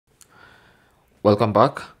Welcome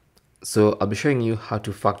back. So I'll be showing you how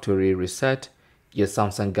to factory reset your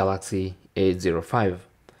Samsung Galaxy A05.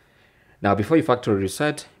 Now before you factory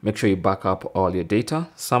reset, make sure you back up all your data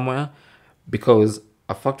somewhere, because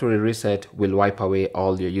a factory reset will wipe away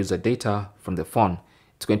all your user data from the phone.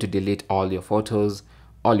 It's going to delete all your photos,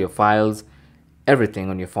 all your files, everything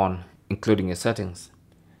on your phone, including your settings.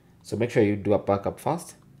 So make sure you do a backup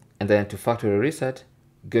first, and then to factory reset,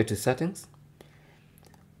 go to settings.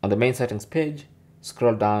 On the main settings page,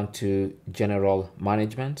 scroll down to general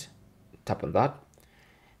management, tap on that,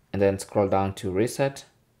 and then scroll down to reset,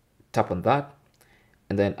 tap on that,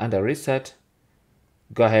 and then under reset,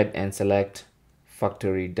 go ahead and select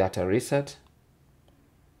factory data reset.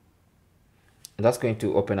 And that's going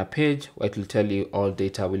to open a page where it will tell you all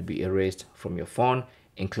data will be erased from your phone,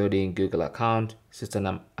 including Google account,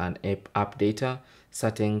 system and app data,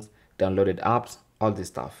 settings, downloaded apps, all this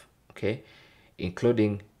stuff, okay?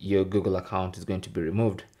 Including your Google account is going to be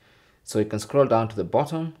removed. So you can scroll down to the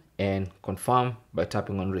bottom and confirm by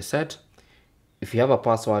tapping on reset. If you have a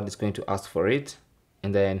password, it's going to ask for it,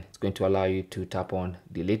 and then it's going to allow you to tap on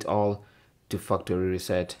delete all to factory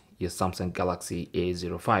reset your Samsung Galaxy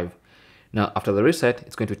A05. Now after the reset,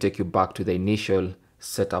 it's going to take you back to the initial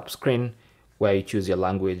setup screen where you choose your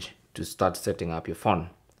language to start setting up your phone.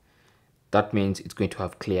 That means it's going to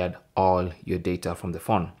have cleared all your data from the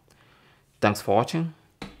phone. Thanks for watching.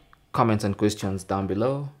 Comments and questions down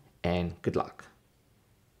below, and good luck.